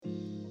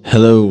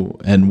Hello,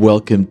 and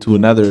welcome to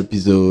another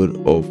episode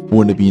of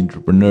Wannabe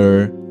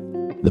Entrepreneur,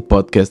 the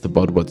podcast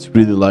about what's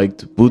really like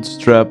to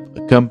bootstrap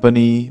a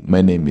company.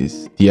 My name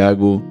is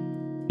Tiago,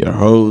 your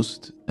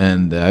host,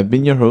 and I've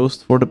been your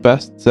host for the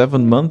past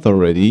 7 months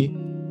already.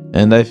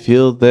 And I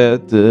feel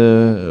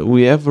that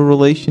we have a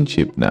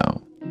relationship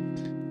now.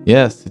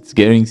 Yes, it's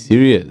getting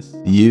serious.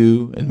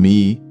 You and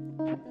me,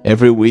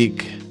 every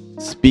week,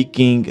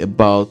 speaking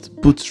about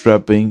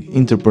bootstrapping,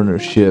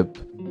 entrepreneurship,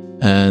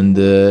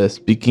 and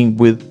speaking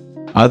with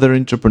other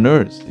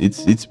entrepreneurs.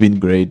 It's been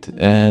great,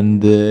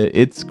 and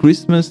it's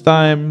Christmas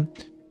time,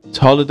 it's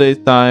holiday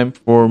time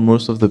for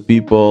most of the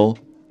people,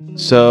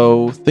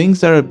 so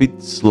things are a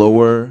bit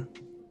slower.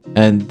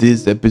 And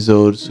this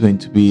episode is going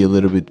to be a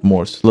little bit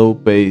more slow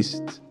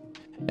paced.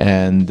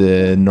 And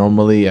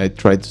normally I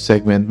try to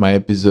segment my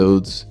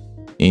episodes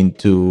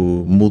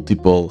into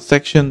multiple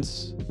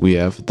sections. We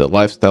have the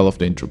lifestyle of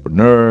the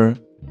entrepreneur,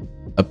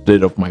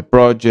 update of my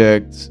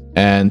projects,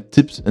 and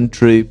tips and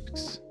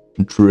tricks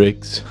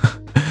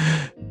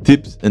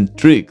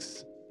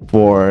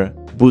for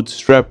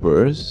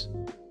bootstrappers.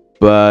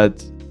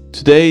 But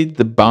today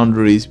the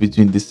boundaries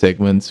between these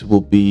segments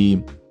will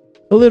be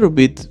a little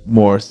bit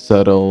more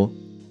subtle,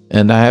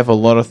 and I have a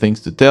lot of things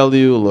to tell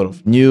you, a lot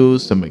of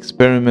news, some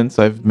experiments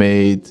I've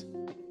made.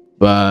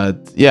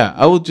 But yeah,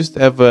 I will just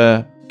have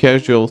a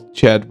casual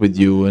chat with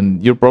you,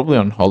 and you're probably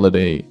on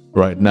holiday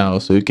right now,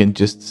 so you can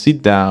just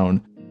sit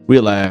down,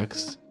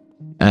 relax,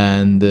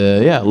 and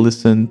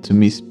listen to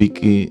me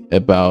speaking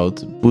about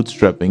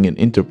bootstrapping and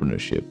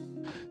entrepreneurship.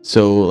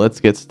 So let's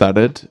get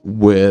started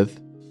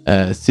with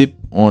a sip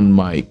on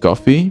my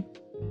coffee.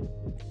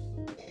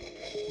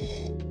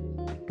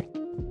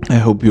 I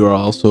hope you are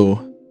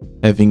also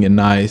having a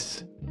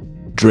nice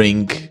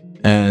drink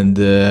and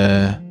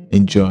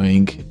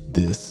enjoying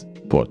this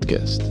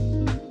podcast.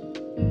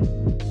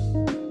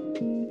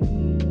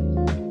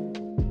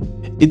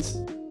 It's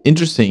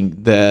interesting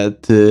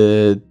that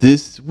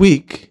this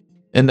week,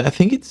 and I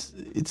think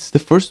it's the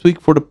first week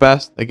for the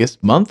past, I guess,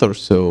 month or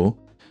so,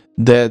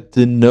 that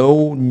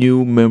no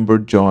new member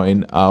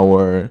joined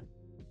our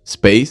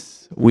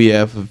space. We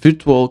have a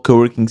virtual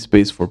co-working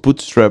space for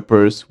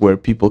bootstrappers where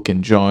people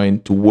can join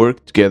to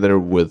work together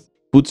with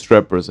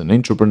bootstrappers and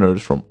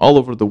entrepreneurs from all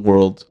over the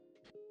world.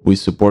 We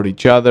support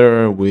each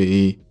other.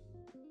 We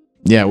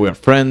are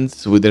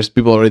friends. There's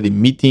people already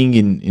meeting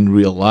in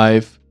real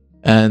life,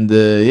 and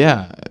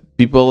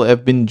people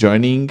have been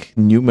joining.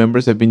 New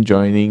members have been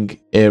joining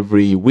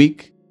every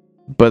week.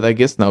 But I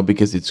guess now,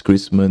 because it's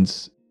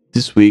Christmas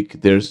this week,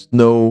 there's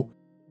no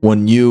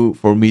one new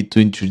for me to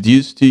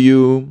introduce to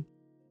you,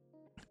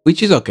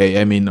 which is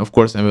okay. I mean, of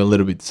course, I'm a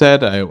little bit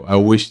sad. I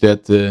wish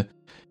that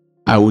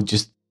I would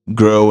just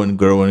grow and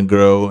grow and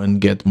grow and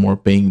get more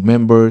paying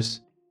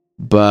members.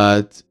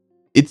 But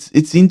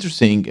it's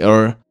interesting,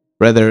 or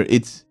rather,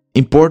 it's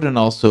important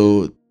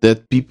also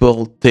that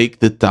people take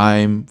the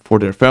time for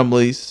their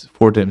families,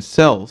 for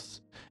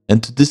themselves,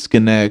 and to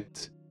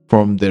disconnect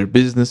from their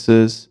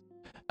businesses.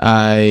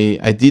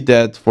 I did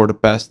that for the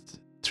past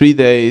 3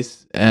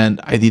 days, and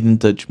I didn't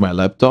touch my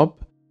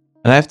laptop.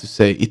 And I have to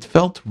say, it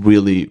felt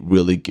really,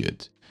 really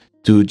good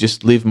to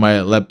just leave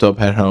my laptop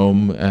at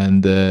home.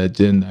 And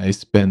then I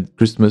spent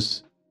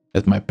Christmas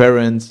at my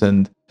parents.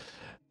 And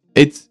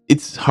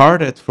it's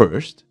hard at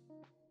first.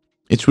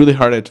 It's really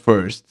hard at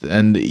first.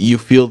 And you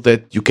feel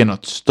that you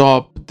cannot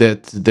stop,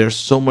 that there's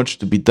so much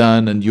to be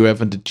done, and you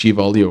haven't achieved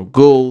all your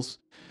goals.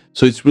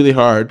 So it's really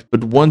hard.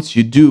 But once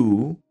you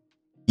do,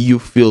 you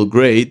feel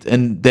great.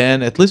 And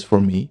then, at least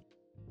for me,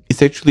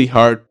 it's actually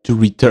hard to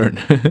return.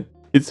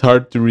 It's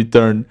hard to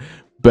return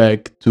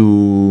back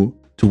to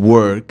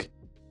work,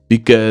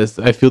 because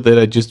I feel that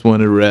I just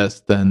want to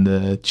rest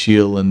and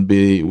chill and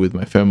be with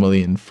my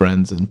family and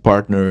friends and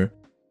partner.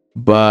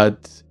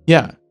 But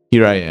yeah,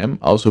 here I am,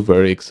 also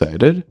very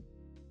excited.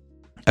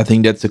 I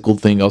think that's a cool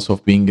thing also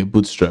of being a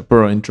bootstrapper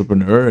or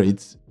entrepreneur.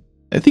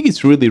 I think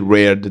it's really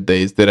rare the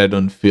days that I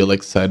don't feel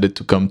excited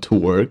to come to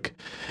work,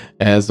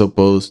 as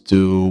opposed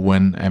to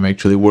when I'm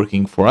actually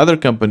working for other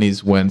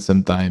companies, when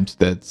sometimes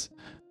that's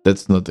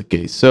not the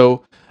case.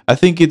 So I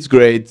think it's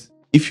great.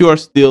 If you are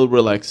still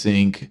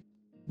relaxing,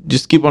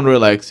 just keep on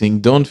relaxing.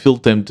 Don't feel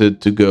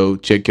tempted to go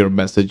check your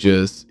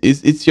messages.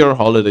 It's your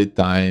holiday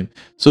time,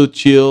 so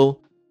chill.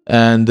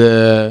 And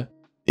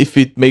if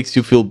it makes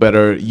you feel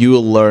better, you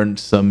will learn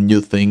some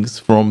new things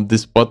from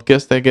this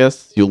podcast. I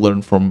guess you'll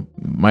learn from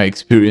my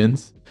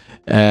experience,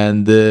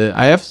 and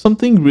I have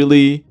something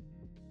really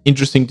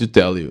interesting to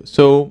tell you.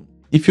 So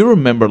if you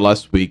remember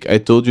last week, I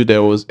told you that I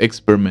was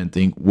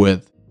experimenting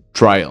with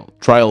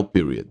trial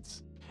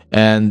periods,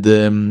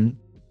 and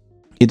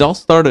it all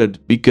started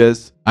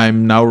because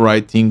I'm now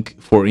writing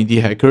for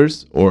Indie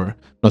Hackers, or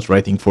not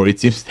writing for, it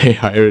seems they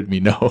hired me.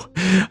 No,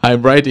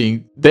 I'm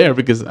writing there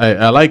because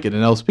I like it,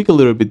 and I'll speak a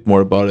little bit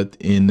more about it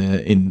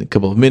in a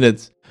couple of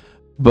minutes.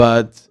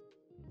 But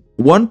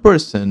one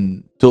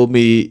person told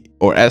me,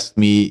 or asked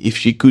me, if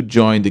she could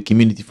join the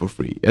community for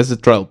free as a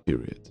trial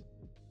period.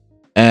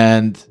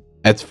 And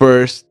at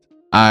first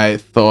I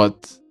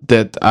thought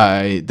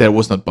that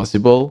was not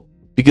possible,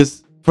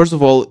 because first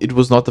of all, it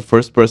was not the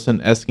first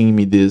person asking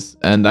me this,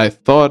 and I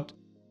thought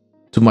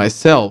to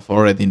myself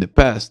already in the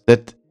past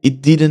that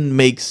it didn't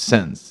make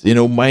sense.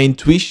 My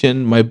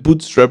intuition, my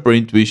bootstrapper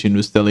intuition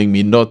was telling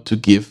me not to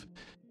give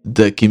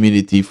the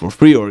community for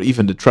free or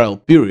even the trial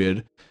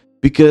period,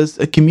 because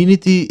a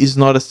community is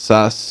not a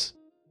SaaS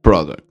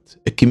product.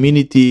 A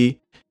community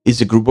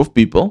is a group of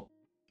people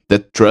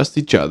that trust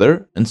each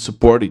other and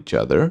support each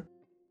other.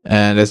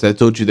 And as I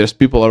told you, there's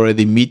people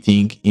already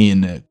meeting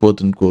in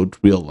quote unquote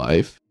real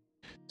life.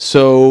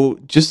 So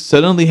just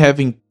suddenly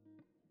having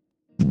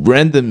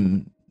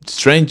random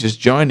strangers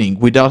joining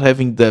without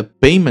having the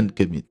payment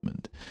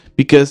commitment,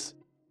 because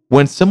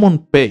when someone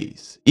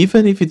pays,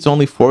 even if it's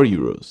only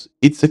 €4,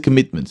 it's a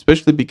commitment,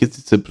 especially because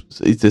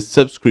it's a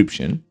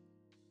subscription,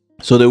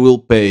 so they will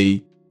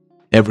pay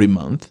every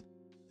month.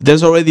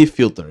 There's already a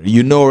filter.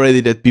 You know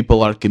already that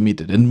people are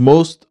committed, and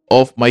most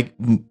of my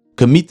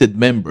committed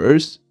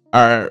members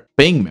are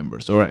paying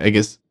members, or I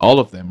guess all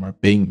of them are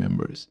paying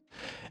members.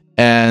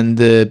 And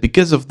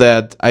because of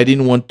that, I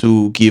didn't want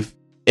to give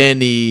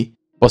any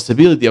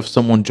possibility of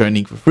someone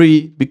joining for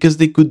free, because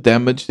they could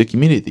damage the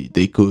community.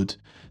 They could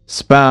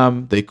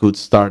spam, they could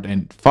start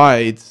any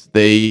fights,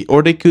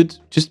 or they could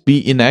just be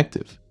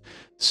inactive.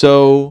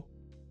 So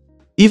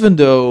even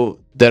though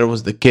that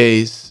was the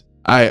case,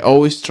 I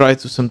always try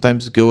to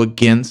sometimes go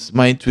against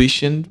my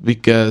intuition,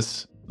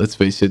 because let's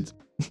face it,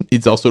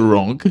 it's also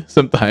wrong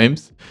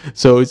sometimes.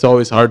 So it's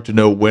always hard to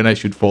know when I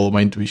should follow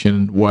my intuition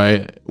and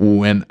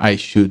when I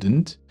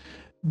shouldn't.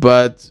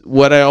 But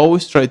what I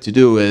always try to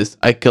do is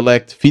I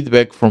collect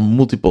feedback from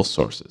multiple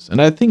sources.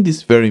 And I think this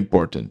is very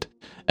important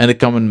and a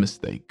common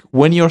mistake.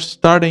 When you're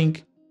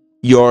starting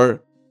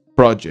your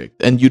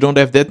project and you don't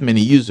have that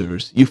many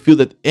users, you feel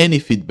that any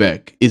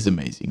feedback is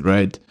amazing,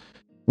 right?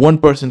 One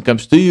person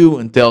comes to you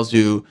and tells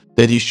you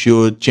that you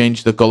should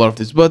change the color of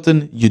this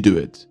button, you do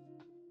it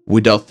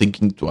without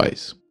thinking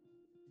twice.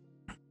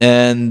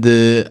 And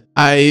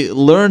I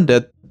learned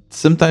that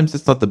sometimes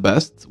it's not the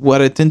best.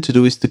 What I tend to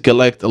do is to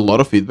collect a lot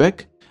of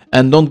feedback.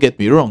 And don't get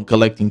me wrong,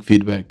 collecting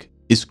feedback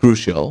is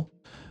crucial.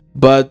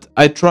 But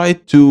I try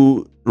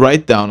to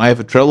write down, I have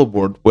a Trello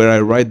board where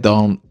I write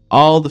down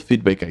all the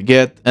feedback I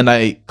get and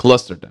I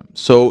cluster them.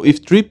 So if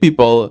 3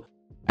 people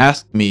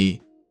ask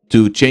me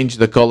to change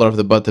the color of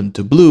the button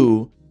to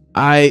blue,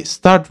 I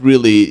start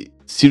really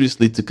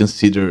seriously to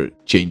consider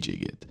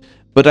changing it.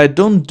 But I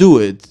don't do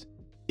it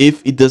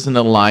if it doesn't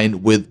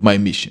align with my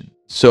mission.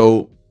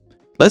 So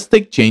let's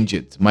take Change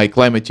It, my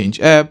climate change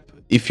app.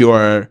 If you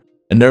are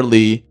an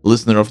early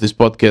listener of this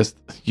podcast,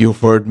 you've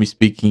heard me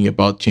speaking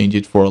about Change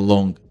It for a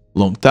long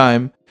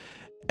time.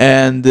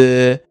 And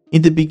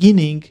in the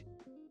beginning,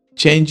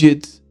 Change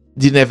It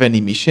didn't have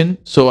any mission.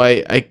 So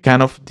I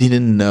kind of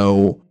didn't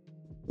know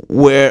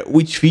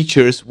which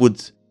features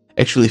would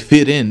actually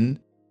fit in.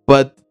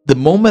 But the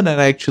moment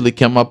I actually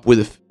came up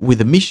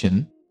with a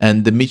mission,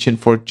 and the mission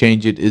for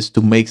Change It is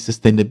to make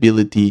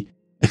sustainability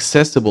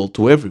accessible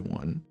to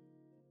everyone,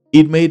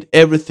 it made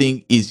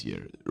everything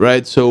easier,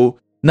 right? So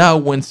now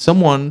when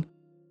someone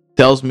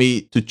tells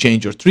me to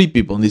change, or 3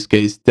 people in this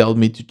case tell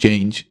me to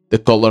change the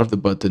color of the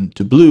button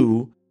to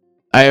blue,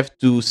 I have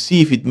to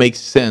see if it makes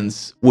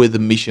sense with the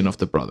mission of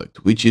the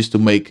product, which is to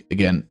make,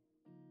 again,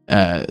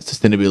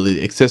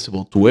 sustainability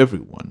accessible to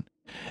everyone.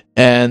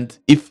 And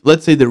if,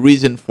 let's say, the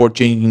reason for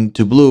changing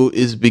to blue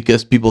is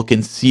because people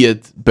can see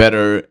it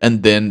better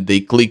and then they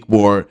click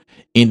more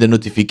in the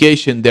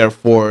notification,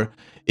 therefore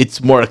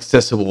it's more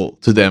accessible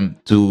to them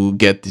to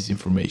get this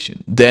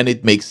information, then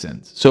it makes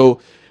sense. So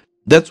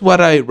that's what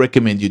I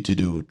recommend you to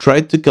do.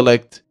 Try to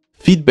collect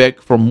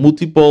feedback from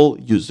multiple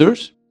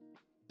users.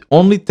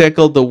 Only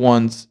tackle the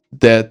ones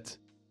that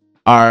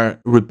are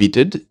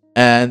repeated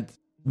and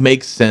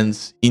make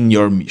sense in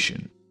your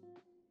mission.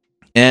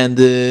 And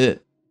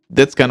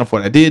that's kind of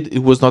what I did. It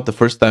was not the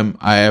first time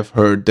I have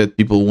heard that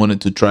people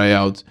wanted to try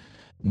out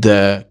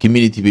the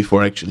community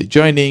before actually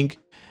joining.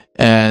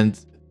 And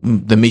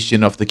the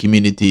mission of the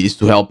community is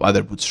to help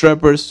other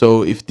bootstrappers.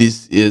 So if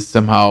this is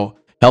somehow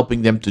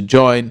helping them to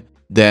join,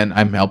 then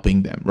I'm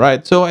helping them,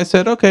 right? So I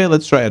said, okay,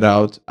 let's try it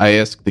out. I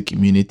asked the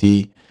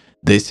community.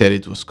 They said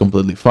it was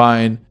completely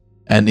fine,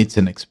 and it's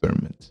an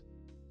experiment.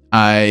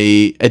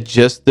 I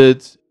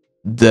adjusted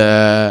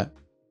the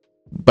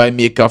Buy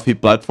Me a Coffee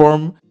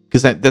platform,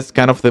 because that's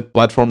kind of the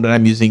platform that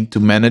I'm using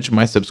to manage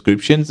my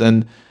subscriptions.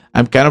 And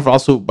I'm kind of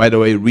also, by the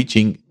way,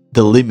 reaching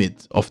the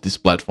limit of this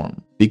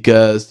platform,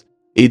 because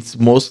it's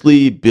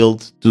mostly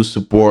built to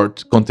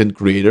support content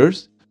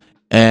creators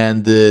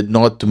and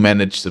not to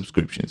manage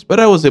subscriptions. But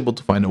I was able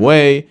to find a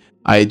way.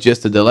 I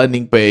adjusted the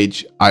landing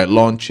page, I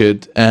launched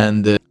it,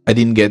 and I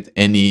didn't get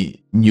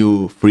any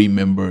new free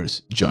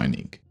members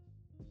joining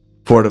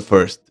for the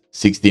first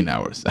 16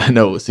 hours. I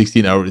know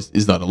 16 hours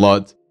is not a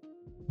lot,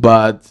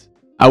 but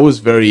I was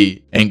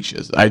very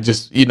anxious. I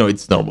just,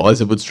 it's normal.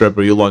 As a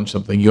bootstrapper, you launch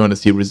something, you want to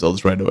see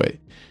results right away.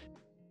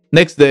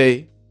 Next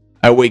day,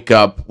 I wake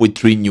up with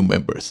 3 new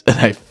members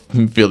and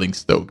I'm feeling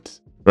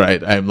stoked,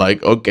 right? I'm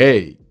like,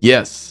 okay,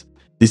 yes,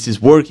 this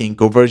is working.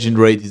 Conversion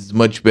rate is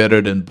much better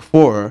than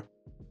before.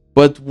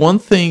 But one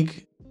thing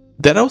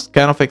that I was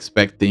kind of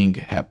expecting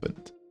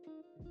happened.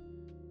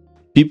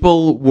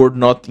 People were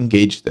not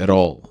engaged at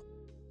all.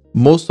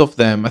 Most of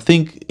them, I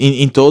think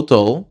in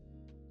total,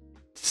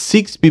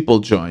 6 people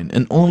joined,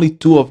 and only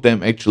 2 of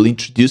them actually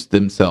introduced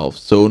themselves.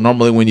 So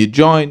normally when you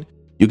join,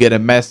 you get a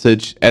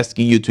message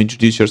asking you to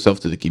introduce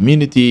yourself to the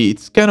community.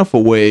 It's kind of a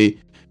way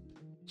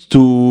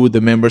to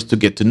the members to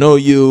get to know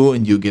you,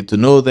 and you get to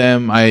know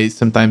them. I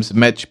sometimes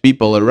match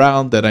people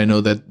around that I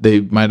know that they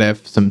might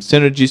have some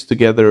synergies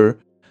together,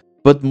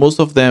 but most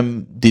of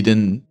them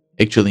didn't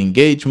actually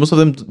engage. Most of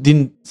them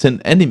didn't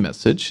send any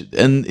message,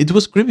 and it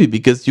was creepy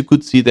because you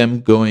could see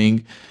them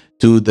going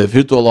to the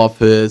virtual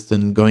office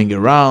and going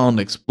around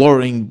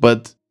exploring,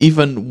 but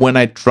even when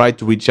I tried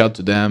to reach out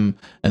to them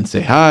and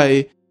say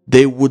hi,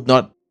 they would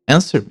not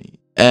answer me.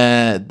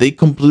 They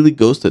completely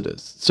ghosted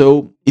us.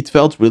 So it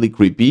felt really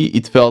creepy.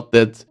 It felt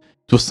that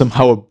it was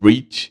somehow a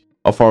breach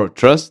of our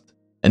trust,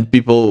 and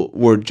people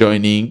were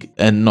joining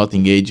and not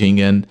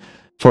engaging. And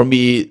for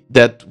me,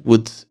 that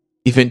would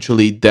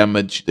eventually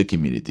damage the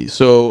community.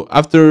 So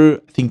after,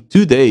 I think,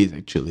 2 days,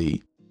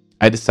 actually,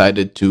 I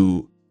decided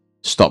to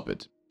stop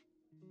it.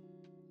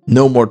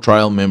 No more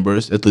trial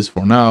members, at least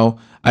for now.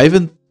 I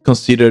even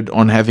considered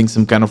on having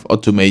some kind of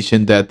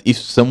automation that if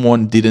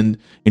someone didn't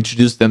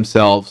introduce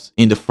themselves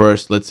in the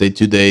first, let's say,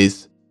 2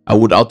 days, I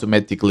would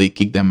automatically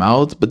kick them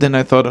out. But then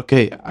I thought,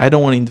 okay, I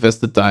don't want to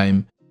invest the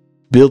time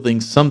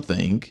building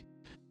something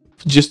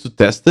just to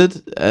test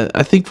it.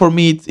 I think for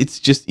me, it's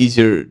just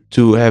easier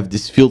to have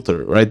this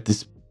filter, right?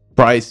 This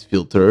price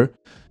filter,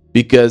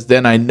 because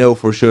then I know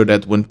for sure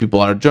that when people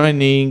are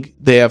joining,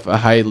 they have a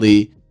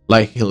highly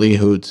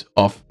likelihood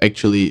of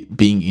actually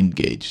being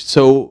engaged.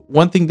 So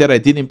one thing that I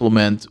did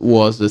implement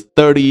was a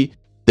 30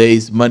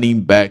 days money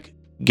back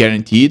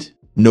guaranteed,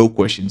 no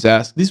questions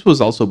asked. This was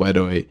also, by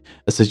the way,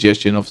 a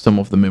suggestion of some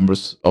of the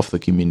members of the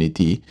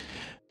community,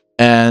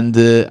 and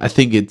I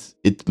think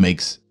it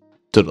makes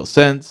total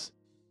sense.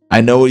 I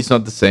know it's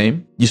not the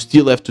same. You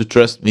still have to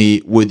trust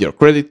me with your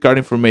credit card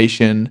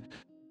information.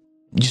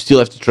 You still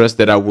have to trust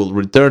that I will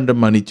return the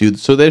money to you.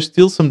 So there's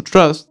still some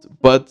trust,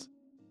 but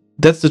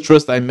that's the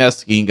trust I'm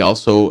asking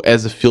also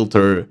as a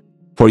filter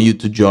for you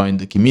to join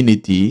the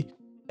community.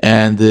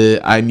 And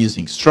I'm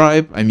using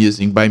Stripe, I'm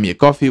using Buy Me a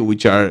Coffee,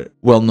 which are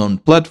well-known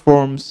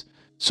platforms.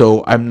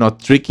 So I'm not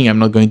tricking, I'm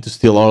not going to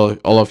steal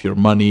all of your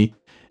money.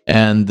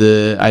 And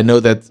I know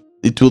that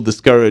it will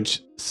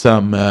discourage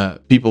some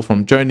people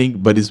from joining,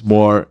 but it's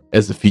more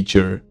as a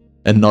feature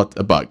and not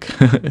a bug.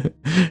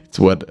 It's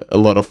what a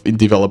lot of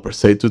developers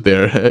say to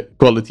their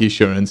quality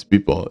assurance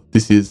people.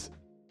 This is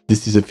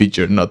a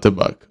feature, not a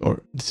bug,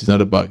 or this is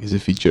not a bug, it's a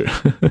feature.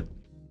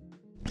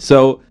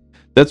 So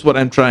that's what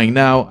I'm trying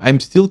now. I'm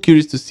still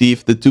curious to see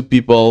if the 2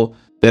 people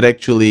that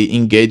actually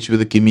engage with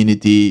the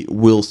community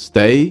will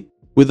stay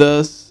with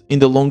us in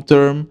the long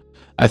term.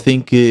 I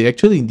think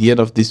actually in the end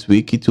of this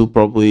week, it will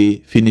probably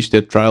finish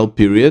their trial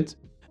period,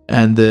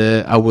 and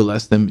I will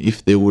ask them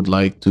if they would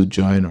like to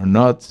join or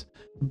not.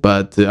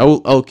 But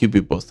I'll keep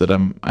you posted.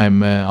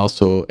 I'm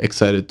also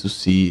excited to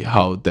see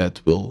how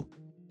that will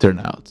turn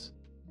out.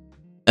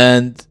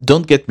 And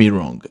don't get me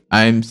wrong,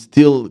 I'm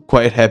still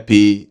quite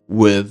happy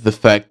with the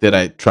fact that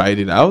I tried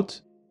it out.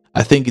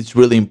 I think it's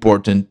really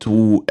important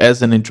to,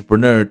 as an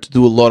entrepreneur, to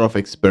do a lot of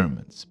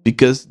experiments,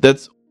 because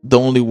that's the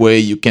only way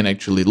you can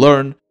actually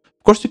learn.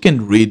 Of course, you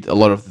can read a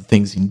lot of the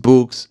things in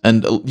books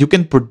and you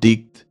can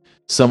predict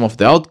some of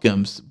the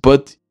outcomes,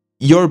 but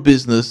your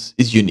business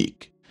is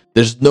unique.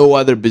 There's no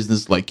other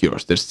business like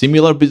yours. There's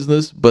similar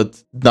business,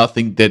 but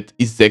nothing that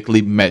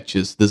exactly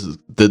matches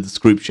the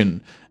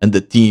description and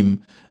the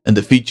team and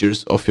the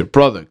features of your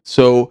product.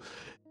 So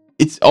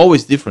it's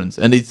always different.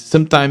 And it's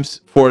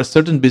sometimes for a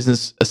certain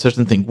business, a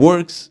certain thing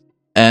works,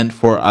 and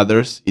for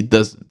others, it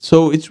doesn't.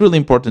 So it's really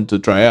important to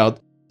try out.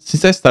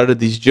 Since I started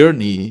this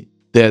journey,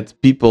 that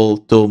people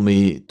told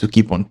me to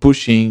keep on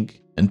pushing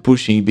and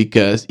pushing,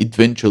 because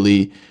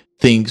eventually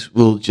things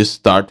will just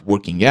start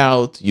working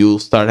out. You'll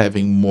start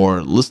having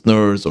more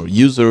listeners or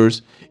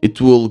users. It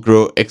will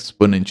grow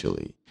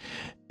exponentially.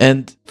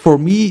 And for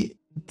me,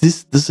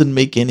 this doesn't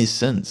make any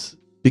sense,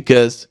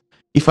 because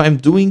if I'm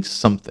doing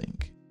something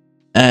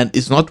and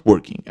it's not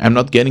working, I'm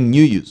not getting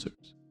new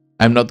users,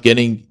 I'm not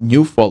getting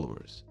new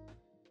followers,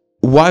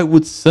 why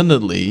would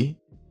suddenly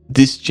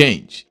this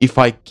change if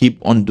I keep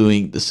on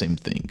doing the same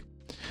thing?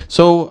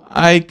 So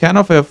I kind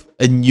of have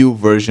a new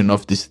version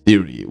of this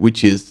theory,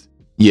 which is,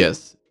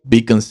 yes,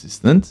 be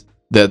consistent.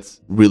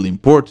 That's really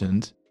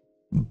important.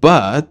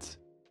 But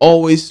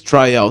always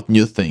try out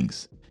new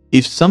things.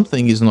 If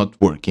something is not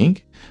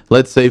working,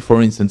 let's say,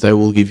 for instance, I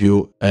will give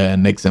you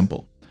an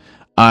example.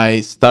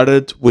 I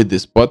started with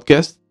this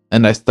podcast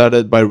and I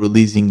started by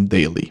releasing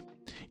daily.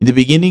 In the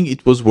beginning,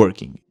 it was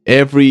working.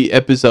 Every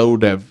episode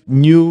would have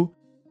new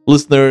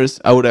listeners.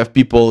 I would have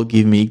people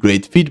give me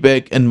great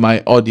feedback and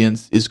my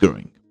audience is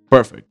growing.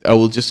 Perfect. I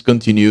will just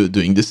continue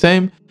doing the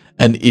same,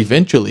 and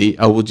eventually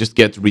I will just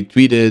get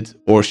retweeted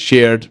or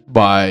shared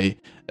by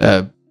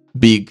a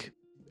big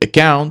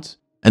account,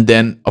 and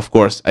then of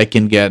course I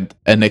can get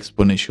an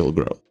exponential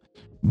growth.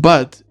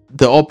 But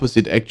the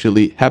opposite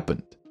actually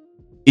happened.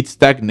 it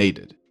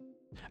stagnated.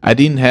 I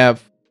didn't have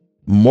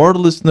more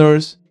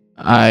listeners.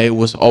 I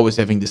was always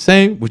having the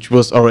same, which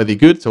was already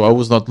good. So I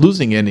was not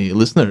losing any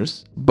listeners,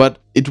 but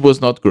it was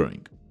not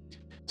growing.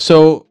 So,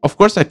 of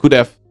course, I could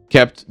have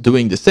kept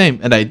doing the same,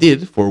 and I did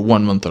for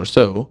 1 month or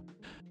so,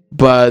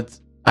 but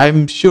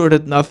I'm sure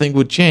that nothing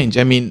would change.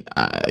 I mean,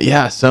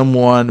 yeah,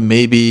 someone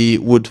maybe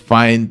would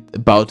find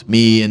about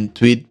me and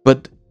tweet, but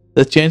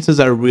the chances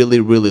are really,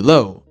 really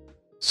low.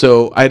 So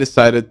I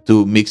decided to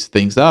mix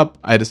things up.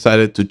 I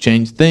decided to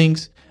change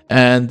things.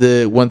 And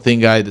one thing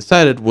I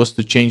decided was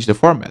to change the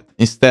format.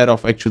 Instead of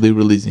actually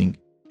releasing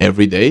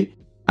every day,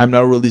 I'm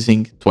now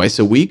releasing twice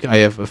a week. I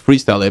have a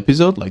freestyle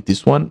episode like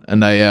this one, and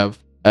I have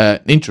an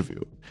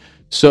interview.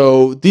 So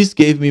this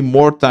gave me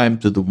more time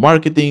to do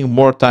marketing,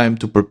 more time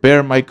to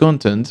prepare my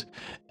content.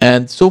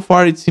 And so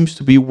far, it seems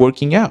to be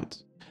working out.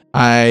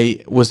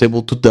 I was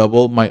able to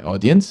double my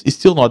audience. It's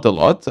still not a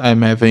lot.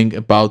 I'm having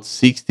about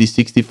 60,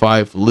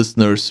 65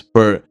 listeners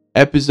per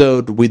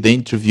episode, with the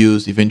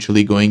interviews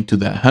eventually going to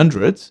the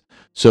hundreds.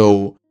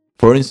 So,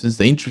 for instance,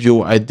 the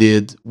interview I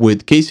did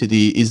with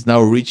KCD is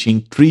now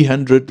reaching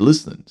 300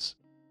 listens.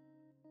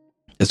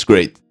 That's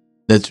great.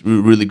 That's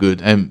really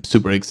good. I'm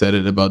super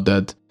excited about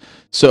that.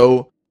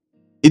 So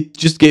it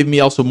just gave me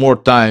also more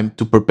time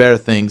to prepare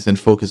things and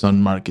focus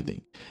on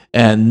marketing.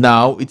 And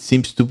now it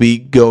seems to be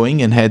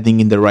going and heading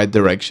in the right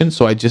direction.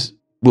 So I just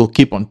will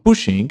keep on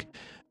pushing,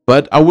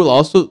 but I will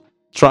also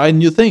try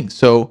new things.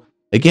 So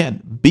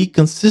again, be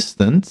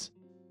consistent,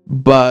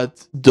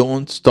 but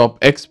don't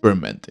stop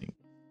experimenting.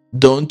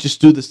 Don't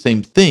just do the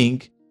same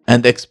thing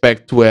and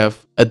expect to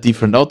have a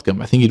different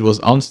outcome. I think it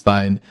was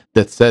Einstein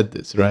that said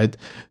this, right?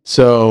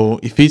 So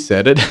if he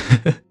said it,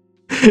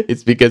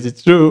 it's because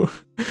it's true.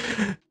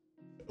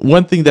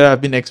 One thing that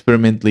I've been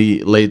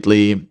experimenting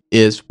lately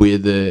is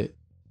with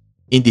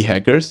Indie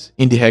Hackers.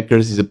 Indie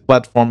Hackers is a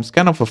platform, it's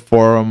kind of a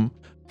forum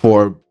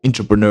for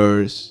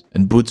entrepreneurs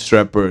and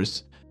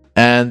bootstrappers.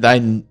 And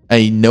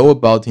I know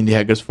about Indie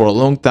Hackers for a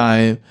long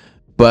time,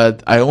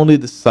 but I only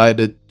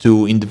decided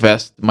to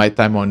invest my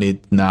time on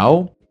it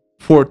now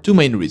for two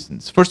main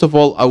reasons. First of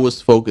all, I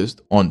was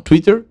focused on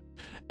Twitter,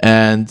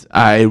 and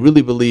I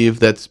really believe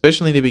that,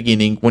 especially in the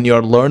beginning, when you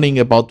are learning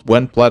about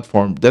one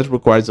platform, that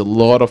requires a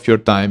lot of your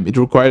time. It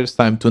requires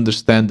time to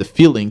understand the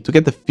feeling, to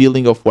get the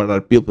feeling of what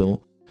are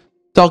people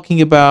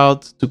talking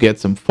about, to get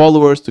some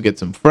followers, to get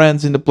some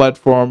friends in the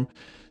platform.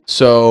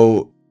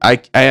 So I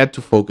had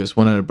to focus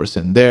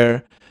 100%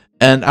 there.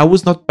 And I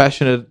was not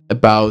passionate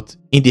about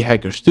Indie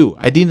Hackers too.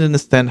 I didn't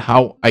understand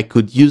how I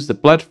could use the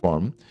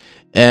platform.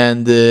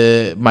 And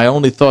my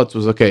only thought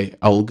was, okay,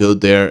 I'll go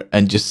there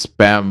and just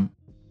spam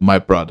my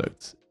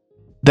products.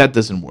 That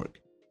doesn't work.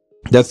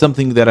 That's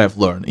something that I've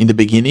learned. In the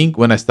beginning,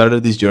 when I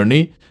started this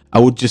journey, I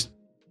would just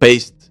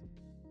paste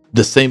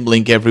the same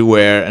link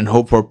everywhere and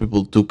hope for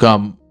people to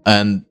come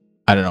and,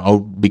 I don't know, I'll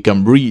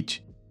become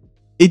rich.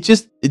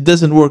 It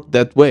doesn't work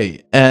that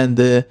way. And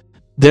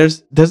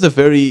there's a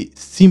very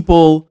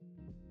simple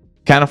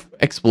kind of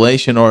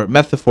explanation or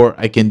metaphor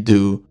I can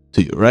do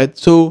to you, right?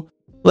 So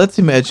let's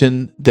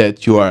imagine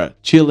that you are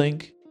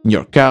chilling on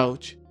your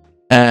couch,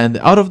 and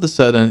out of the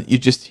sudden you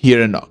just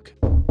hear a knock,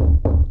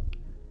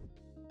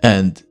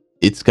 and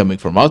it's coming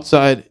from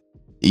outside.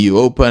 You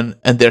open,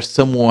 and there's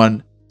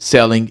someone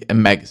selling a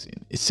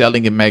magazine. It's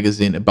selling a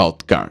magazine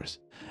about cars,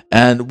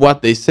 and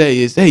what they say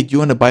is, hey, do you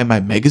want to buy my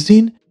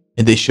magazine?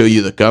 And they show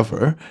you the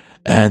cover,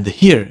 and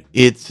here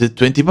it's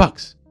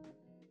 $20.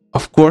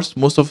 Of course,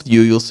 most of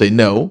you'll say,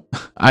 no,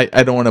 I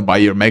don't want to buy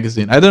your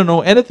magazine. I don't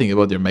know anything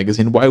about your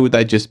magazine. Why would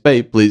I just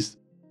pay? Please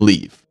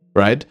leave,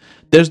 right?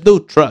 There's no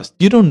trust.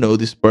 You don't know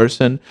this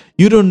person.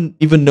 You don't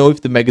even know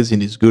if the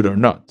magazine is good or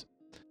not.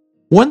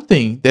 One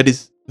thing that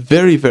is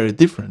very, very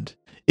different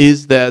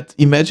is that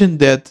imagine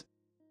that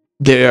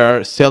they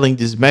are selling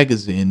this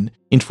magazine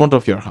in front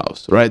of your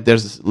house, right?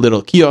 There's a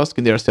little kiosk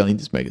and they are selling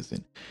this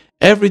magazine.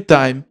 Every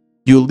time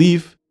you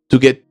leave to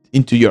get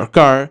into your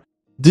car,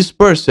 this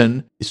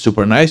person is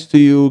super nice to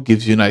you,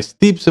 gives you nice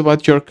tips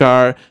about your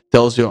car,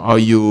 tells you how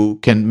you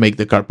can make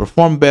the car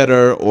perform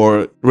better,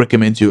 or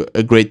recommends you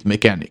a great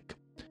mechanic.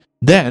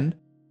 Then,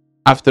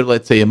 after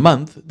let's say a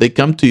month, they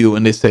come to you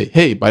and they say,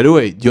 hey, by the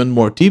way, do you want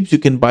more tips? You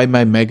can buy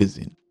my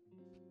magazine.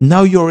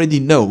 Now you already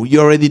know, you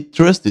already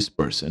trust this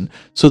person.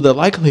 So the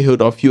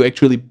likelihood of you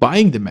actually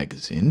buying the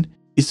magazine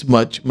is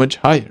much, much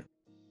higher.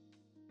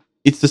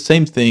 It's the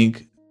same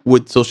thing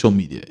with social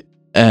media.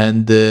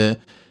 And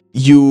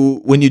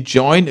when you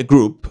join a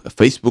group, a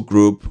Facebook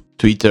group,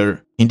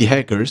 Twitter, Indie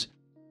Hackers,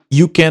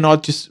 you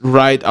cannot just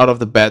right out of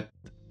the bat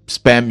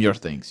spam your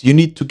things. You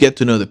need to get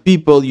to know the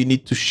people. You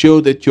need to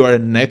show that you are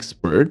an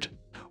expert,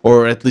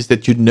 or at least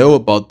that you know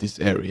about this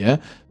area,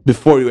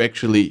 before you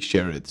actually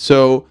share it.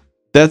 So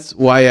that's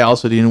why I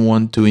also didn't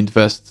want to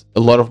invest a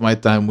lot of my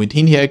time with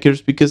Indie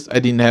Hackers, because I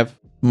didn't have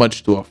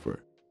much to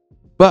offer.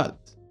 But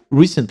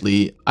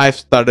recently, I've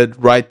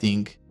started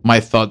writing my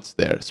thoughts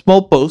there.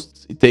 Small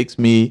posts. It takes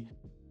me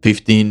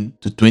 15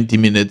 to 20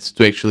 minutes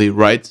to actually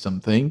write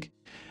something.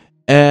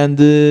 And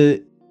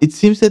it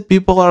seems that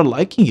people are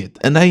liking it.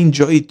 And I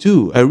enjoy it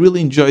too. I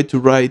really enjoy to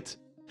write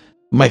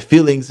my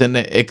feelings and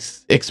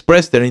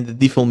express them in the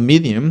different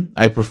medium.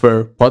 I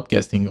prefer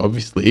podcasting,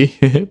 obviously.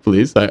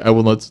 Please, I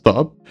will not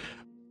stop.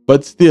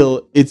 But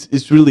still,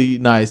 it's really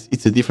nice.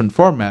 It's a different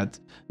format.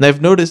 And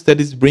I've noticed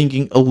that it's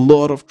bringing a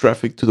lot of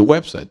traffic to the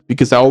website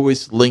because I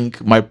always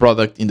link my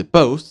product in the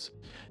posts.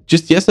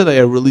 Just yesterday,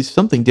 I released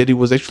something that it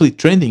was actually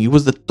trending. It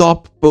was the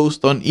top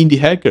post on Indie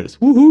Hackers.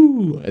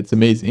 Woohoo! It's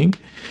amazing.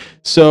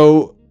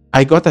 So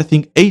I got, I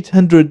think,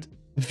 800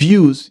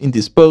 views in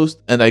this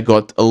post, and I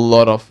got a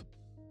lot of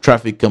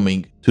traffic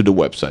coming to the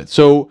website.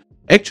 So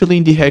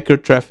actually, Indie Hacker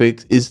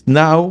traffic is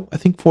now, I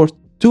think, for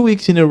 2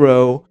 weeks in a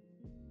row,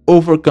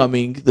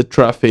 overcoming the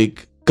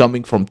traffic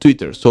coming from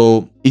Twitter.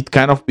 So it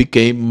kind of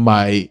became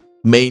my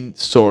main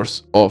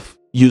source of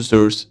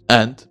users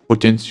and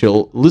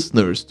potential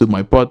listeners to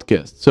my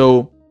podcast.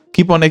 So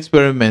keep on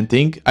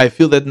experimenting. I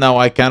feel that now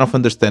I kind of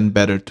understand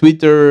better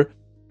Twitter,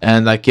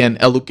 and I can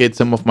allocate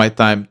some of my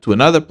time to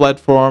another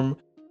platform.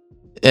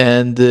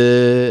 And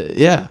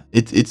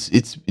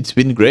it's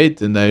been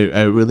great, and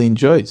I really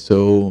enjoy.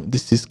 So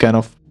this is kind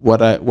of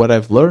what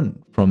I've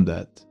learned from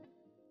that.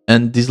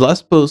 And this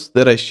last post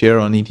that I share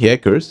on Indie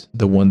Hackers,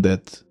 the one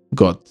that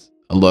got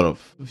a lot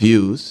of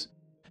views,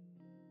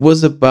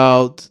 was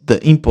about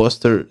the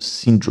imposter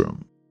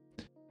syndrome.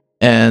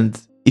 And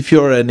if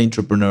you're an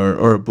entrepreneur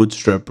or a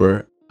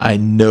bootstrapper, I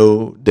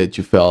know that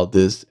you felt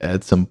this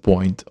at some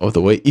point of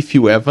the way. If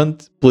you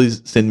haven't,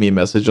 please send me a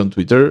message on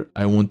Twitter.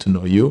 I want to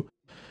know you,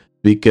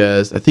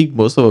 because I think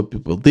most of the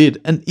people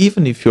did. And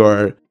even if you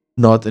are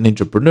not an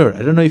entrepreneur,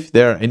 I don't know if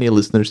there are any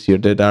listeners here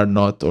that are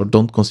not or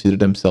don't consider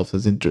themselves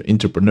as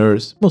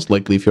entrepreneurs. Most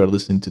likely, if you are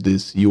listening to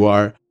this, you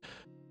are.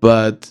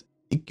 But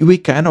we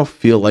kind of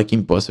feel like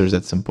imposters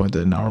at some point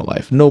in our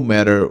life, no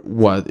matter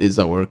what is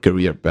our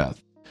career path,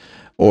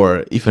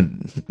 or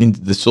even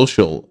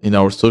in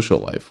our social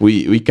life.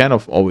 We kind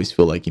of always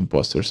feel like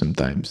imposters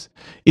sometimes.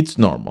 It's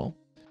normal.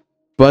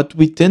 But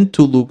we tend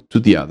to look to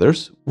the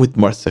others with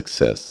more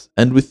success,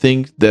 and we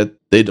think that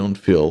they don't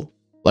feel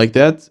like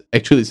that.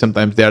 Actually,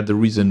 sometimes they are the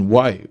reason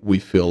why we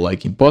feel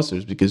like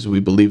imposters, because we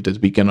believe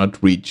that we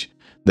cannot reach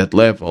that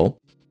level.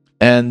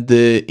 And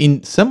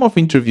in some of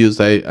interviews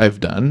I've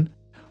done,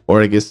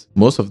 or I guess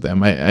most of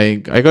them, I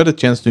got a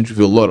chance to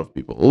interview a lot of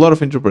people, a lot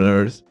of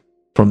entrepreneurs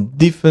from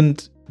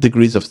different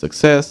degrees of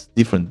success,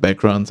 different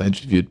backgrounds. I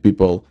interviewed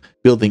people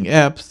building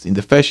apps in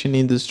the fashion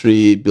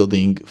industry,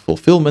 building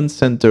fulfillment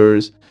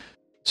centers.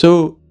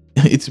 So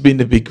it's been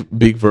a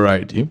big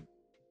variety.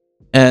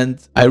 And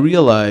I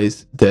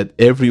realized that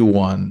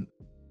everyone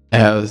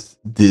has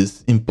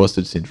this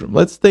imposter syndrome.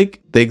 Let's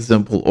take the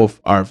example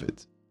of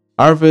Arvid.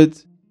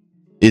 Arvid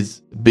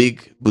is a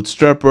big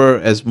bootstrapper,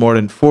 has more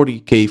than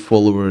 40k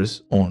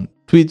followers on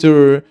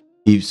Twitter.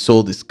 He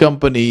sold his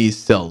company,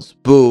 sells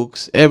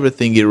books,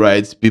 everything he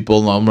writes,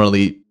 people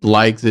normally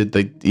likes it.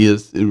 Like, he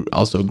is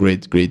also a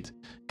great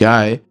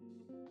guy.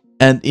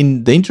 And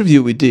in the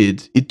interview we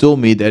did, he told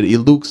me that he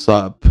looks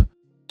up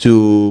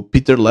to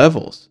Peter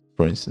Levels,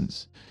 for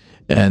instance.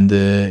 And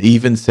he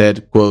even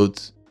said,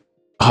 quote,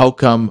 how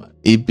come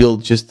he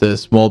built just a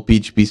small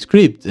PHP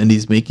script and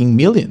he's making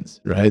millions,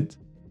 right?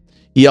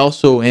 He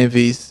also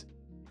envies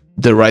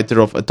the writer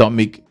of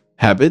Atomic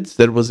Habits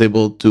that was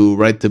able to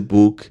write a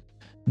book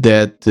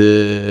that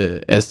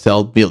has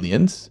sold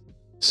billions.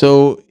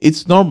 So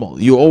it's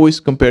normal. You always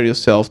compare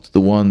yourself to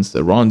the ones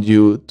around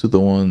you, to the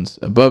ones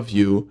above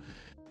you.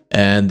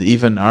 And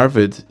even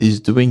Arvid is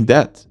doing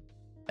that.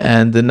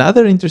 And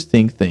another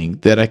interesting thing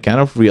that I kind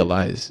of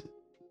realized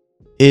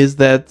is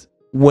that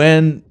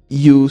when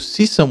you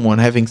see someone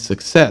having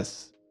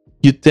success,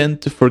 you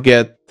tend to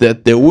forget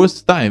that there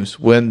was times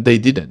when they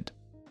didn't.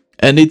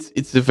 And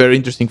it's a very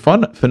interesting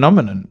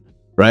phenomenon,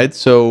 right?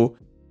 So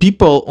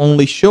people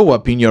only show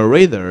up in your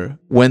radar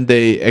when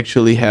they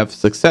actually have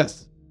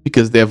success,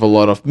 because they have a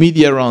lot of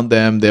media around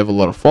them, they have a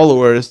lot of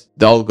followers,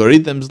 the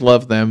algorithms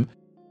love them,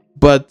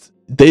 but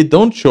they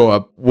don't show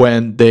up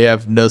when they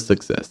have no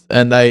success.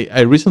 And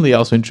I recently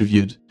also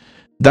interviewed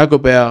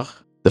Dagobert,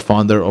 the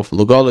founder of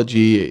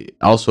Logology,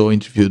 also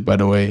interviewed, by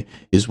the way,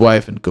 his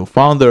wife and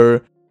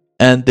co-founder,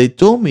 and they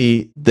told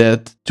me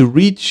that to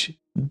reach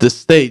the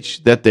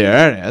stage that they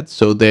are at,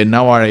 so they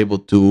now are able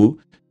to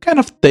kind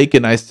of take a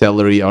nice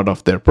salary out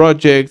of their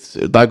projects.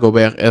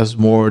 Dagobert has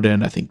more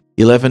than, I think,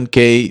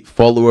 11k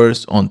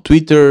followers on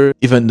Twitter,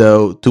 even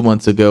though 2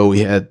 months ago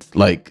he had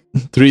like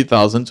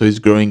 3,000, so he's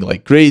growing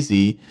like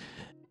crazy.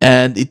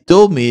 And it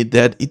told me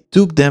that it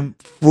took them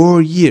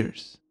 4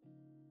 years,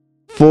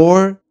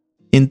 4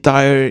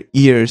 entire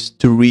years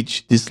to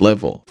reach this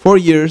level. 4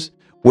 years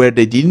where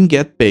they didn't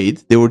get paid,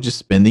 they were just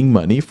spending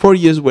money. 4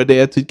 years where they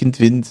had to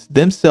convince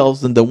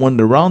themselves and the one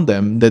around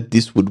them that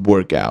this would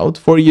work out.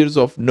 4 years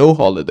of no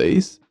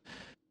holidays.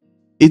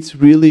 It's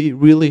really,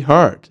 really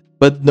hard.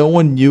 But no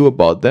one knew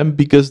about them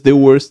because they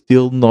were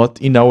still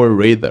not in our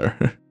radar.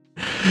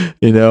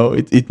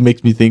 It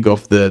makes me think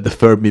of the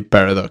Fermi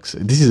paradox.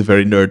 This is a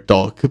very nerd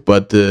talk,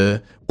 but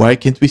why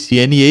can't we see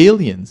any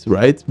aliens,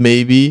 right?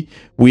 Maybe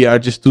we are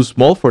just too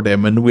small for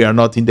them and we are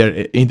not in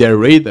their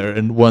radar,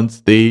 and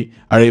once they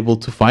are able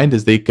to find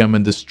us, they come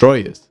and destroy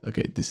us.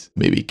 Okay, this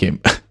maybe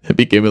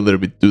became a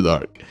little bit too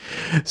dark.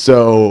 So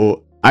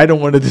I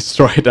don't want to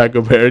destroy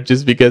Dagobert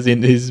just because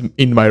he's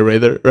in my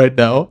radar right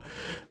now.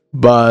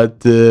 But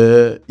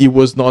it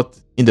was not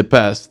in the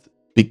past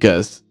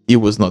because he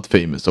was not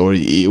famous or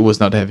he was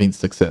not having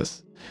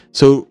success.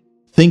 So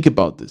think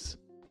about this.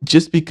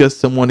 Just because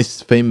someone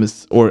is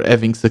famous or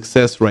having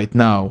success right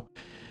now,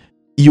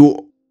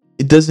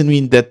 it doesn't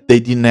mean that they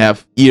didn't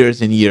have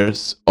years and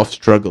years of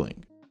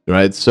struggling,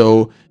 right? So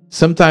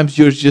sometimes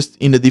you're just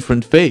in a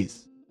different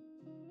phase.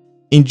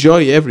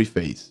 Enjoy every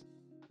phase.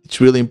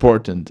 It's really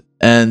important.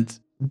 And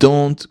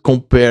don't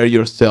compare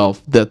yourself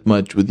that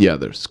much with the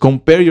others.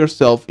 Compare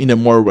yourself in a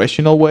more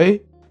rational way,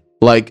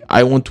 like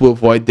I want to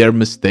avoid their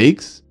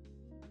mistakes,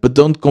 but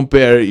don't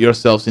compare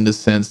yourselves in the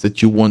sense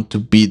that you want to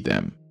beat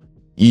them.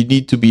 You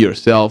need to be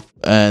yourself,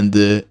 and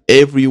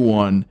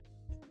everyone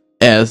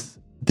has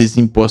this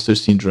imposter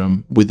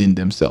syndrome within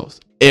themselves.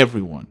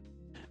 Everyone.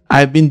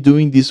 I've been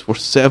doing this for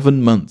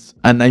 7 months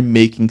and I'm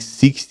making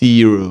 60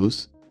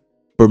 euros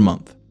per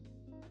month.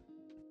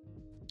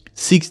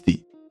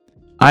 60.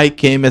 I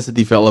came as a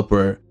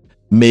developer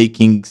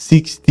making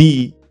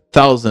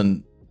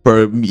 60,000 per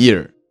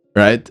year,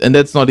 right? And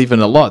that's not even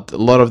a lot.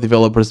 A lot of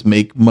developers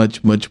make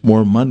much, much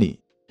more money.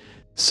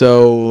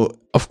 So,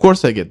 of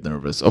course, I get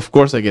nervous. Of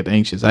course, I get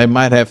anxious. I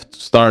might have to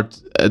start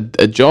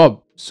a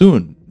job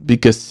soon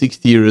because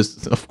 60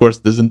 euros, of course,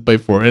 doesn't pay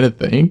for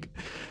anything,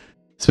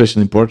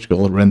 especially in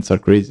Portugal. Rents are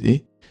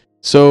crazy.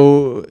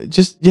 So,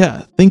 just,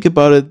 think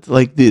about it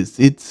like this.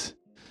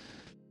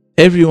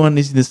 Everyone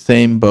is in the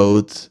same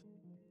boat.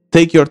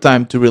 Take your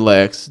time to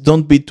relax.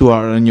 Don't be too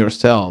hard on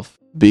yourself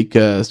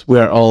because we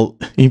are all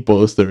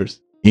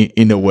imposters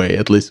in a way.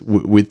 At least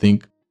we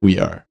think we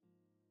are.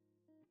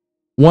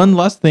 One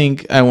last thing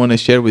I want to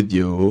share with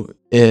you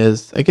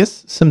is, I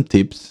guess, some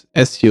tips,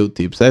 SEO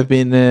tips. I've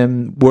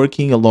been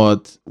working a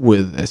lot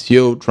with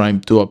SEO,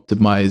 trying to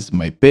optimize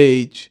my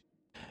page.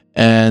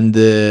 And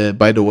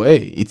by the way,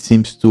 it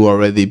seems to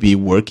already be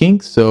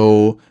working.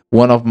 So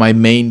one of my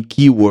main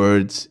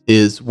keywords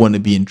is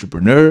wannabe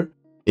entrepreneur.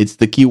 It's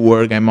the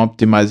keyword I'm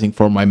optimizing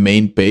for my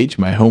main page,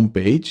 my home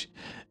page.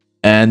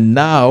 And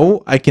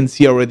now I can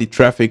see already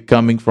traffic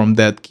coming from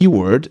that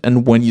keyword.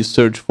 And when you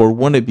search for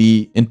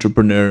wannabe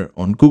entrepreneur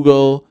on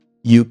Google,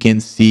 you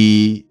can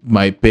see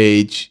my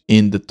page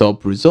in the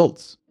top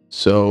results.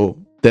 So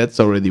that's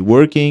already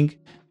working.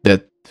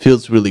 That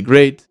feels really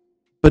great.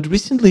 But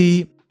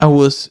recently I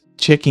was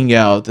checking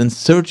out and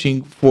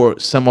searching for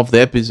some of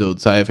the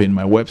episodes I have in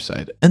my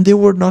website, and they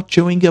were not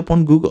showing up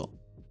on Google.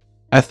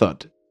 I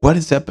thought, what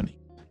is happening?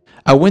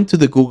 I went to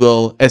the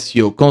Google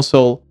SEO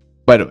console.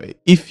 By the way,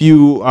 if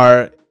you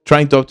are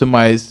trying to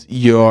optimize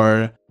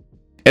your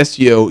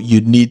SEO,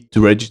 you need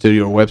to register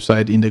your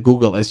website in the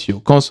Google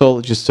SEO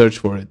console. Just search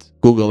for it.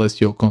 Google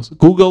SEO console.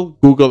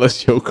 Google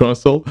SEO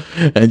console,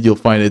 and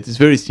you'll find it. It's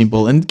very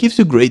simple and it gives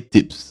you great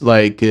tips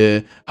like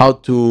how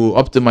to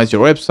optimize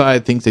your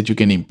website, things that you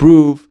can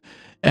improve.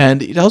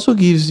 And it also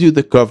gives you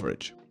the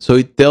coverage. So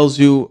it tells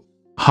you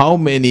how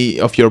many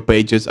of your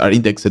pages are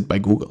indexed by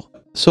Google.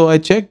 So I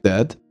checked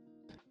that.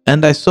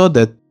 And I saw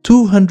that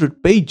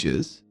 200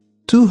 pages,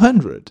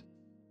 200,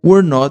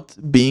 were not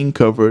being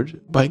covered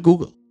by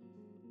Google.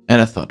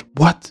 And I thought,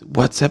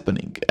 what's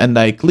happening? And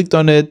I clicked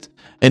on it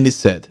and it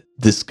said,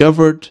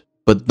 discovered,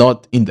 but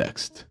not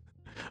indexed.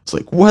 I was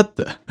like, what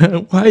the?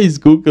 Why is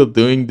Google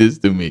doing this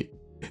to me?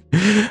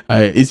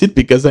 Is it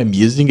because I'm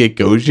using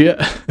Ecosia?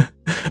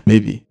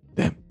 Maybe.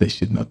 Damn, they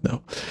should not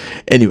know.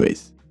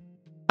 Anyways.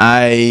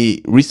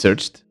 I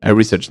researched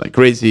like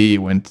crazy,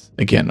 went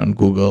again on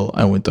Google,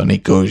 I went on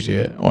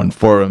Ecosia, on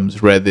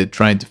forums, Reddit,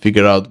 trying to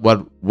figure out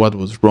what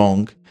was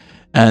wrong.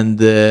 And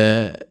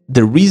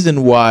the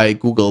reason why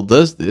Google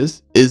does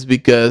this is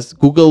because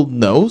Google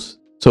knows,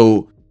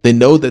 so they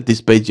know that this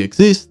page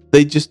exists,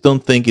 they just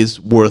don't think it's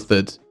worth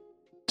it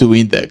to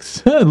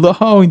index.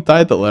 How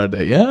entitled are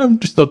they? I'm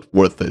just not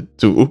worth it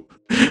to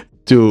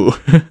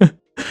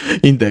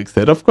index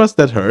that. Of course,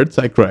 that hurts.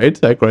 I cried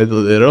a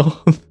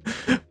little.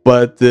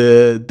 But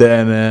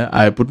then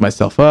I put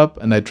myself up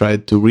and I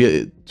tried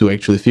to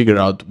actually figure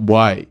out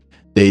why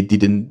they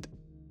didn't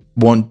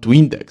want to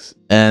index.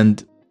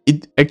 And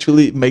it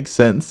actually makes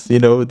sense. You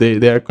know,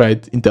 they are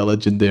quite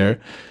intelligent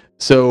there.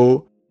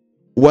 So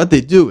what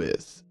they do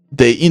is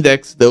they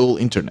index the whole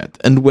internet.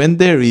 And when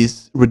there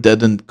is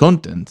redundant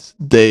content,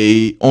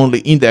 they only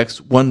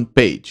index one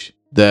page.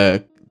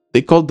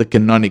 They call the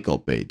canonical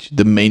page,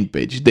 the main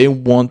page. They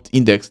won't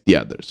index the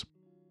others.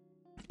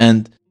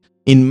 And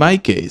in my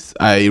case,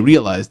 I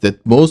realized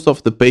that most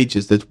of the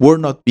pages that were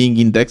not being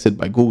indexed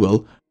by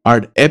Google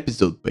are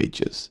episode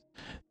pages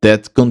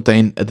that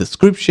contain a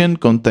description,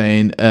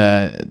 contain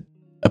a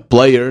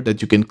player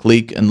that you can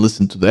click and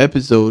listen to the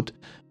episode.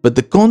 But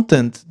the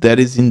content that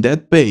is in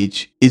that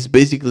page is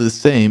basically the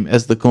same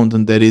as the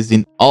content that is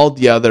in all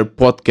the other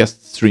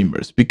podcast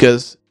streamers.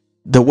 Because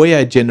the way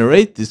I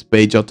generate this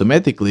page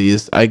automatically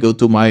is I go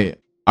to my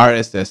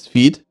RSS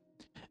feed.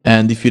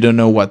 And if you don't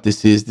know what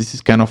this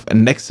is kind of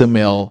an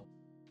XML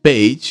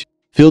page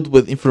filled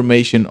with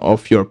information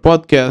of your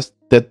podcast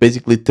that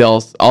basically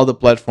tells all the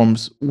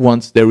platforms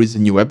once there is a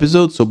new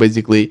episode. So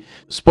basically,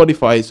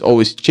 Spotify is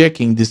always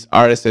checking this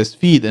RSS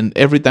feed, and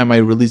every time I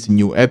release a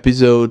new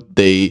episode,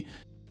 they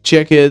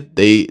check it,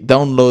 they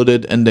download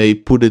it, and they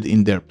put it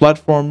in their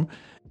platform,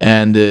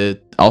 and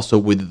also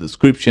with the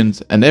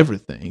descriptions and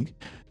everything.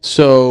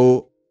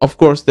 So, of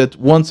course, that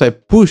once I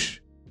push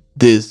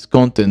this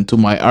content to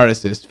my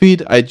RSS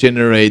feed, I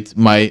generate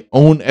my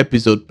own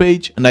episode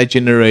page, and I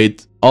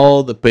generate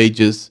all the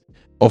pages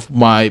of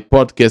my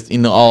podcast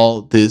in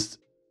all these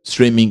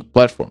streaming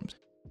platforms.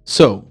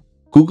 So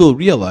Google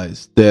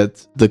realized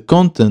that the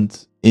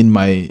content in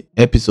my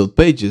episode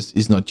pages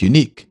is not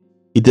unique.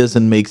 It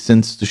doesn't make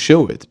sense to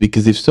show it,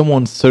 because if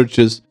someone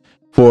searches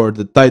for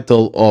the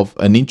title of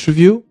an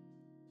interview,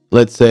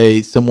 let's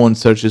say someone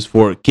searches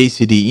for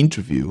KCD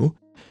interview,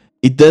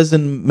 it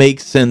doesn't make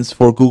sense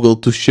for Google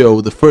to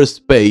show the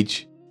first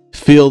page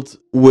filled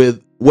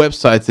with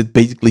websites that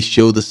basically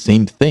show the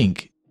same thing.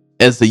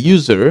 As a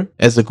user,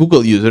 as a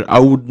Google user, I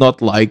would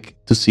not like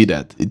to see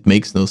that. It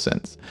makes no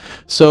sense.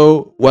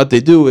 So what they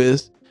do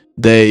is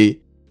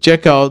they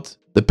check out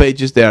the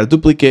pages that are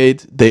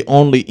duplicate, they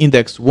only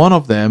index one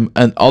of them,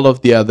 and all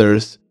of the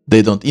others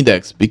they don't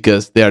index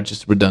because they are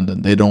just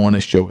redundant. They don't want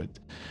to show it.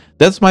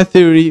 That's my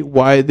theory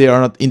why they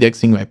are not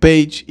indexing my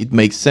page. It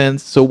makes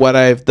sense. So what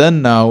I have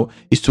done now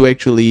is to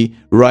actually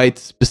write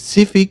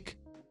specific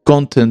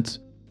content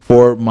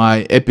for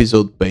my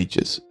episode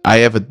pages. I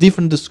have a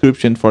different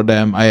description for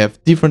them. I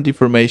have different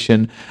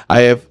information. I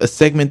have a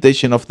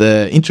segmentation of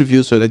the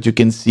interview so that you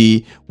can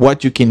see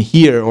what you can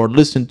hear or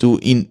listen to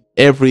in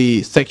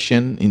every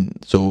section.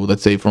 So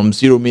let's say from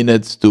 0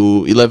 minutes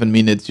to 11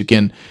 minutes, you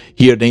can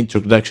hear the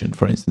introduction,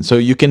 for instance. So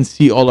you can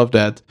see all of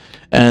that.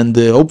 And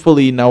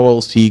hopefully now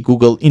I'll see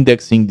Google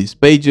indexing these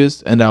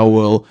pages, and I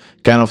will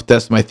kind of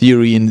test my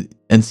theory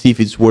and see if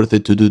it's worth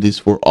it to do this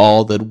for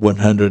all that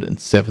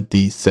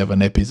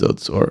 177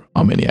 episodes, or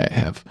how many I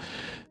have.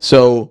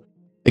 So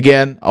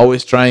again,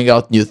 always trying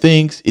out new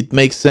things. It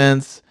makes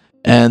sense.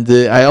 And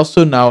I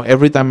also now,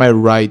 every time I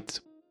write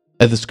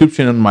a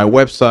description on my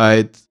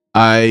website,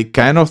 I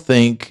kind of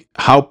think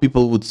how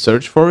people would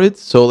search for it.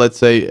 So let's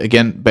say,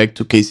 again, back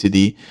to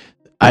KCD,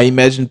 I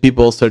imagine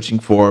people searching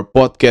for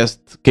podcast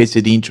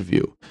KCD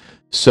interview.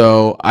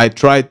 So I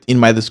tried in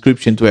my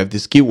description to have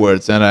these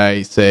keywords, and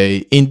I say,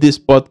 in this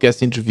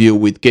podcast interview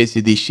with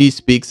KCD, she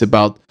speaks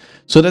about,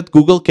 so that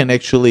Google can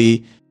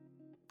actually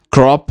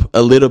crop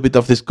a little bit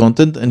of this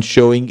content and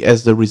showing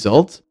as the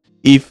result.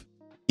 If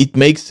it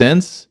makes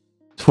sense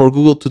for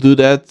Google to do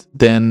that,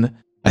 then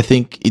I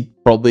think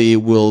it probably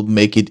will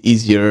make it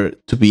easier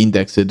to be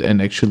indexed and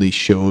actually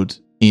showed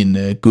in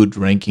a good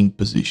ranking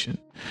position.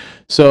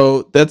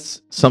 So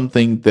that's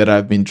something that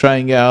I've been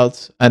trying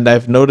out, and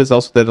I've noticed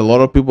also that a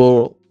lot of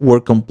people were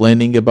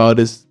complaining about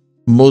this,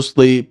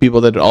 mostly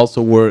people that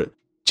also were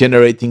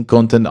generating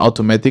content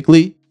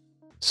automatically.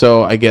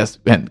 So I guess,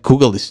 man,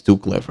 Google is too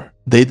clever.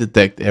 They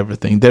detect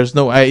everything.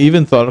 I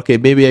even thought, okay,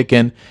 maybe I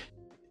can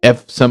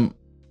have some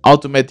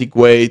automatic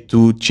way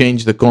to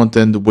change the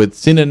content with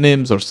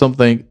synonyms or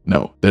something.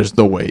 No, there's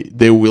no way.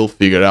 They will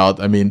figure out.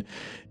 I mean,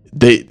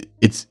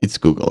 it's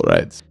Google,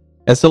 right?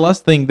 As the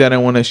last thing that I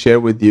want to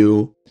share with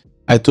you,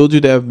 I told you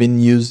that I've been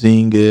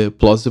using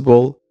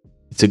Plausible.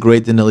 It's a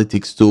great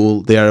analytics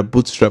tool. They are a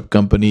bootstrap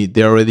company.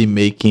 They're already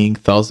making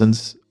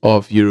thousands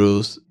of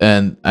euros,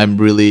 and I'm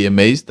really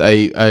amazed.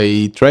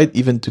 I tried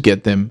even to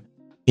get them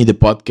in the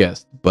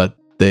podcast, but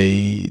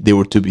they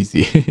were too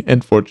busy,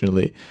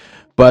 unfortunately.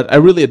 But I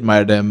really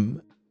admire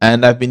them,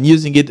 and I've been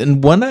using it.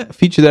 And one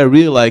feature that I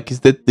really like is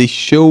that they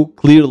show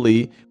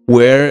clearly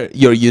where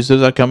your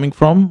users are coming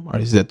from. Or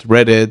is that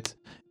Reddit?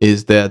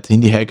 Is that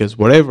Indie Hackers?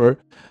 Whatever.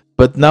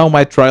 But now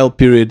my trial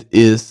period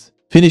is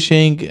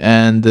finishing,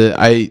 and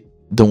I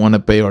don't want to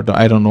pay, or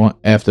I don't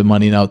have the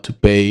money now to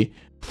pay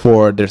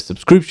for their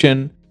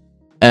subscription.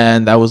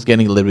 And I was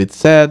getting a little bit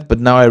sad, but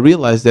now I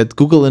realize that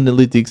Google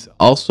Analytics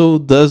also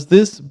does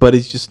this, but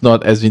it's just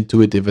not as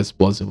intuitive as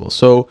Plausible.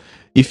 So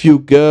if you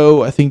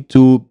go, I think,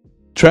 to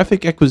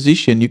traffic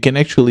acquisition, you can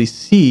actually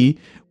see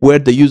where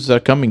the users are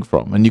coming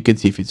from. And you can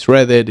see if it's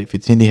Reddit, if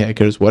it's Indie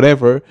Hackers,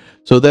 whatever.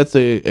 So that's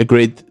a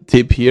great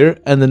tip here.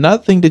 And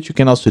another thing that you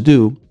can also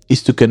do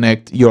is to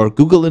connect your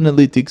Google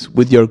Analytics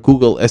with your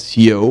Google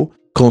SEO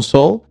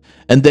console.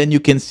 And then you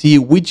can see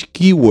which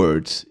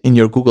keywords in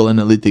your Google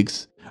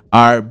Analytics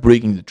are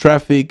bringing the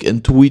traffic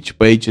and to which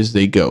pages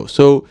they go.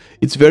 So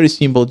it's very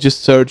simple.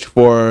 Just search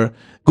for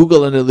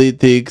Google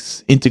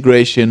Analytics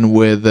integration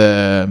with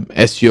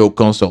SEO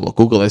console or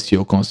Google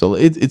SEO console.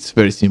 It's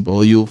very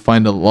simple. You'll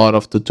find a lot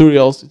of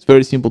tutorials. It's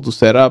very simple to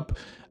set up.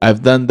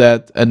 I've done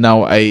that, and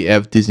now I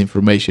have this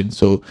information.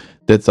 So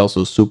that's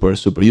also super,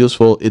 super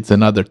useful. It's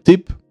another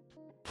tip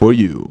for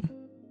you.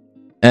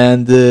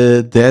 And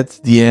that's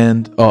the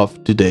end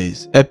of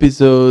today's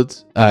episode.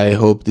 I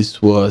hope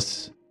this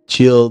was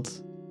chilled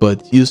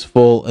but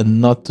useful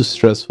and not too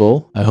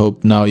stressful. I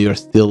hope now you're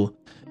still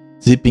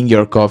sipping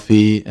your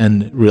coffee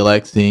and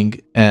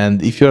relaxing.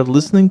 And if you're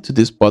listening to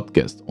this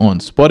podcast on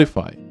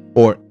Spotify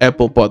or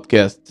Apple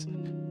Podcasts,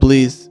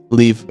 please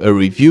leave a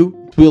review.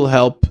 It will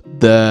help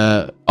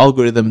the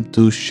algorithm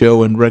to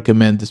show and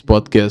recommend this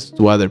podcast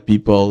to other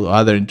people,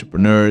 other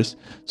entrepreneurs.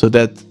 So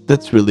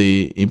that's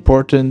really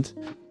important.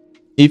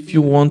 If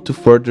you want to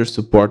further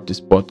support this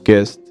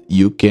podcast,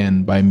 you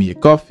can buy me a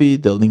coffee.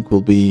 The link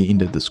will be in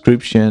the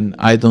description.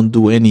 I don't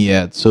do any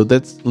ads, so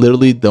that's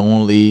literally the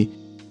only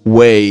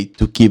way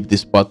to keep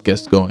this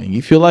podcast going.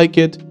 If you like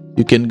it,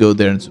 you can go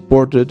there and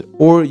support it,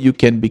 or you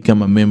can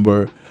become a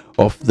member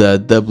of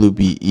the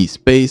WBE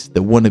space,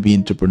 the wannabe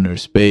entrepreneur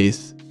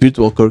space,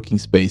 virtual working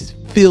space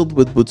filled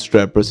with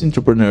bootstrappers,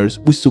 entrepreneurs.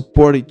 We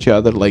support each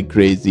other like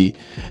crazy,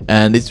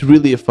 and it's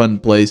really a fun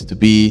place to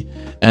be.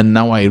 And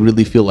now I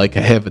really feel like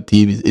I have a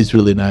team. It's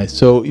really nice.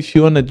 So if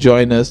you want to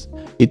join us,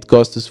 it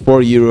costs us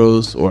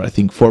 €4, or I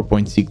think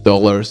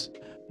 $4.6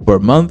 per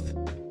month.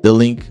 The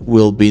link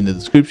will be in the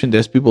description.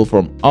 There's people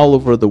from all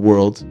over the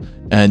world,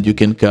 and you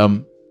can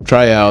come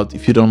try out.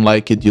 If you don't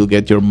like it, you'll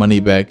get your money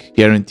back,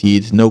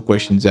 guaranteed, no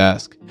questions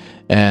asked.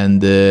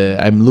 And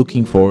I'm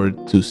looking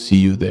forward to see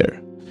you there.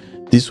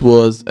 This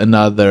was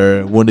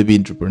another wannabe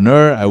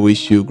entrepreneur. I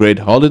wish you great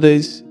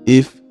holidays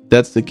if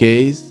that's the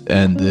case,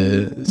 and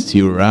see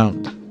you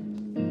around.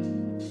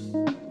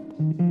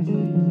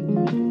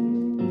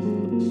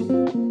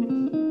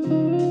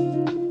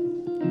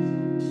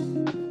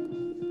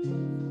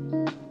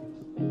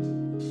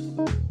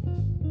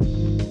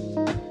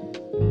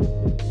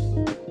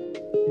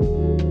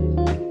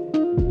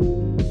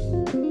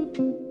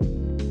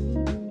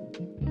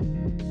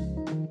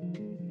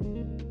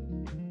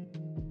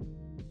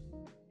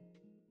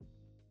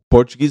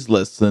 Portuguese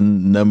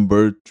lesson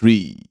number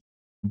 3.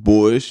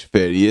 Boas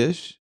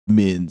férias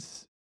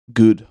means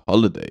good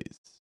holidays.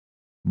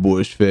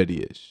 Boas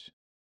férias.